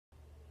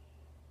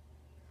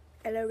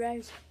Hello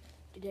guys,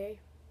 today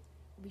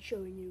I'll be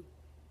showing you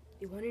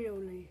the one and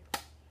only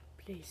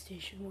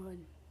PlayStation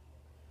 1.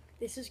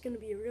 This is going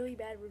to be a really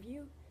bad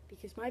review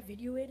because my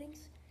video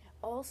editings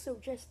also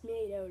just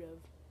made out of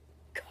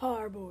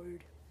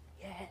cardboard.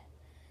 Yeah.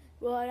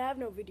 Well, I have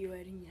no video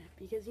editing yet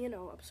because, I'm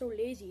so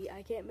lazy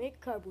I can't make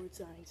cardboard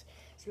signs.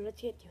 So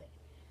let's get to it.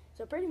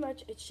 So pretty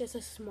much it's just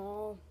a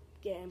small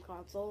game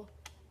console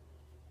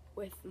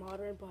with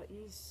modern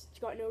buttons. It's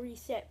got no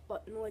reset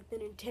button like the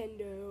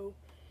Nintendo,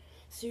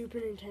 Super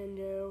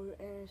Nintendo,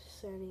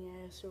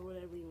 SNES, or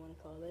whatever you want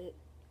to call it.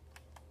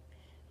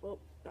 Well,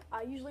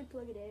 I usually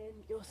plug it in.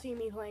 You'll see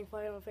me playing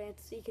Final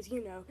Fantasy because,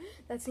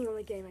 that's the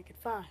only game I could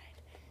find.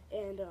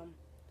 And,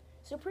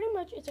 so pretty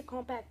much it's a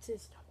compact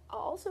system. I'll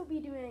also be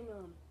doing,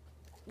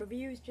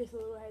 reviews, just a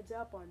little heads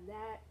up on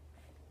that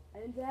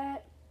and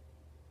that.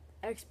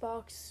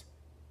 Xbox,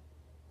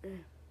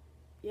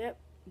 yep.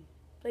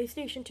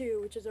 PlayStation 2,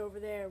 which is over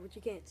there, which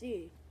you can't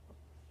see.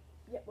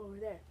 Yep, over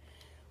there.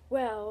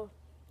 Well,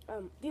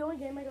 the only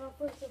game I got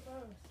for so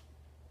far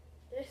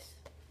is this.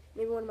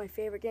 Maybe one of my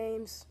favorite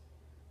games.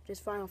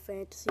 Just Final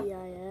Fantasy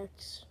IX.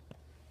 It's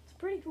a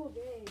pretty cool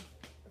game.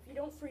 If you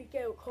don't freak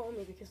out, call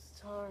me because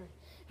it's hard.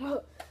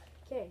 Well,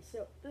 okay,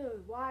 so the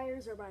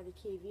wires are by the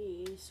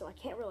TV, so I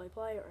can't really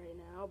play it right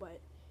now,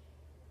 but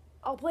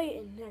I'll play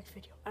it in the next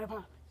video, I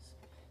promise.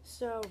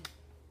 So,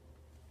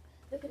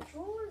 the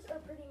controllers are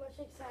pretty much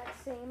the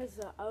exact same as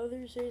the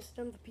other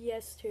system, the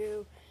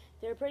PS2.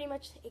 They're pretty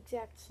much the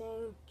exact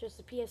same, just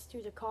the PS2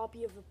 is a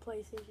copy of the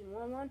PlayStation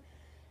 1 one,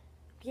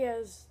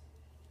 because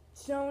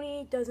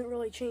Sony doesn't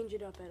really change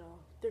it up at all.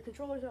 Their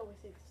controllers always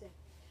stay the same.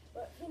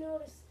 But if you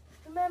notice,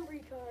 the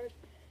memory card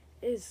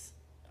is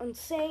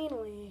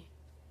insanely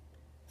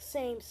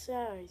same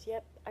size.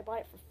 Yep, I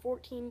bought it for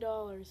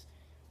 $14.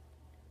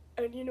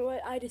 And you know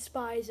what? I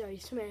despise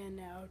Iceman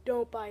now.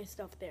 Don't buy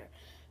stuff there.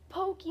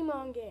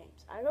 Pokemon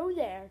games. I go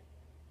there.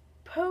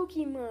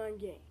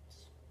 Pokemon games.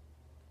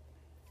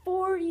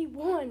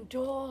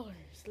 $41.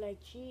 Like,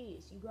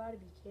 jeez, you gotta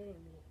be kidding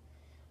me.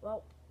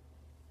 Well,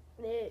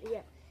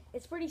 yeah,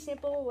 it's pretty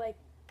simple. Like,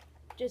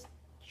 just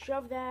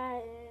shove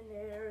that in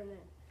there and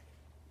then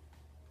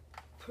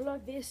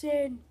plug this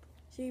in.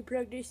 So you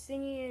plug this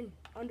thingy in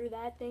under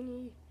that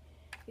thingy.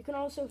 You can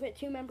also fit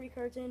 2 memory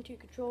cards in, 2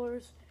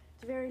 controllers.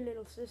 It's a very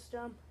little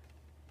system.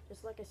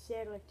 Just like I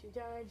said, like 2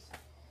 times.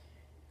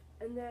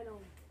 And then,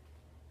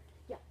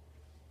 yeah,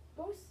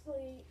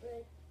 mostly,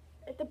 like,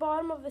 at the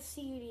bottom of the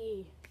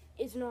CD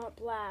is not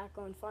black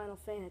on Final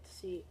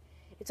Fantasy.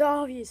 It's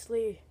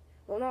obviously,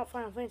 well, not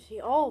Final Fantasy,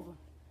 all of them.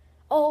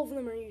 All of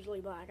them are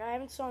usually black. I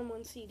haven't saw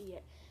one CD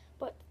yet.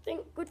 But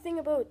the good thing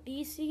about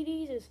these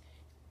CDs is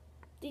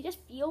they just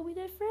feel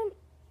different.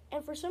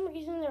 And for some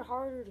reason, they're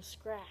harder to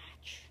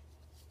scratch.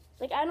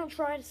 Like, I don't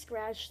try to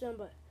scratch them,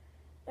 but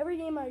every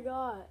game I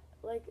got,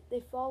 like,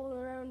 they fall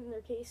around in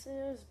their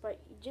cases, but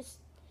you just,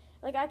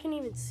 like, I can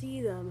even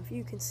see them. If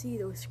you can see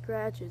those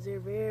scratches, they're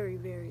very,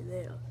 very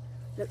little.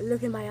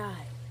 Look in my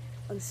eye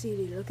on the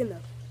CD. Look in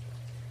them.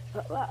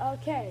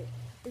 Okay,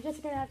 we're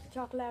just going to have to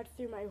talk loud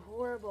through my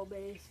horrible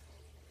bass.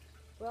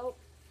 Well,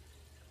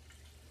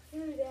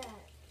 through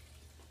that,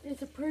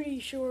 it's a pretty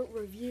short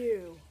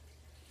review,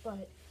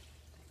 but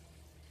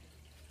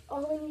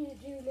all I need to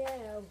do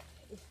now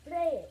is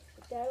play it.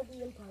 But that'll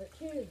be in part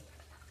 2.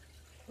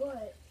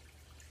 But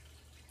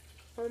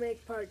I'll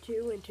make part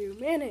 2 in 2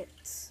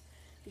 minutes.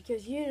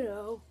 Because,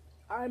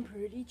 I'm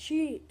pretty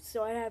cheap,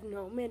 so I have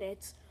no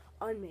minutes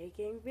on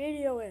making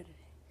video editing.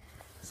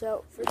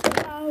 So, for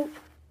now,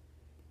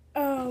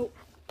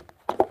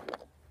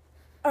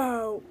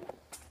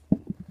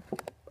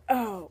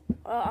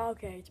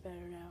 okay, it's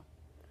better now.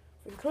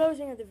 For the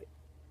closing of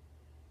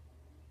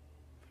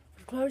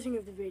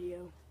the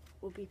video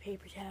will be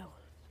paper towel.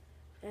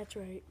 That's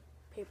right,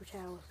 paper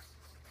towel.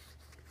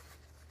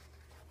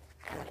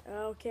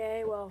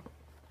 Okay, well,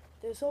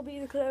 this will be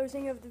the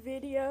closing of the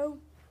video.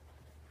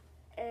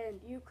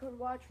 And you could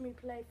watch me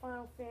play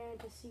Final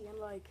Fantasy in,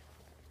 like,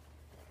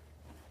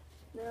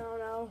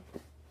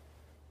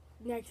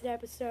 next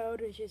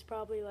episode, which is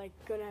probably, like,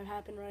 gonna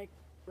happen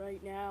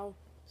right now.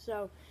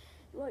 So,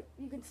 look,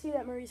 you can see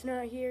that Murray's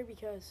not here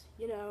because,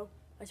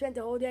 I spent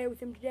the whole day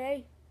with him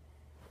today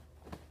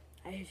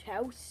at his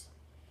house.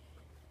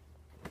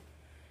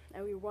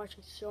 And we were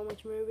watching so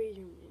much movies,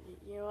 and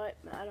you know what?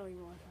 I don't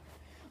even want to.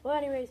 Well,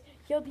 anyways,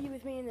 he'll be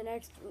with me in the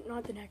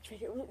not the next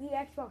video, the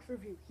Xbox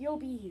review. He'll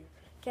be here,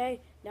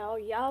 okay? Now,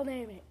 y'all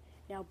name it.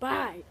 Now,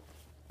 bye.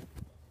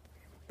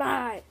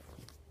 Bye.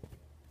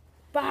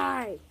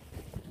 Bye.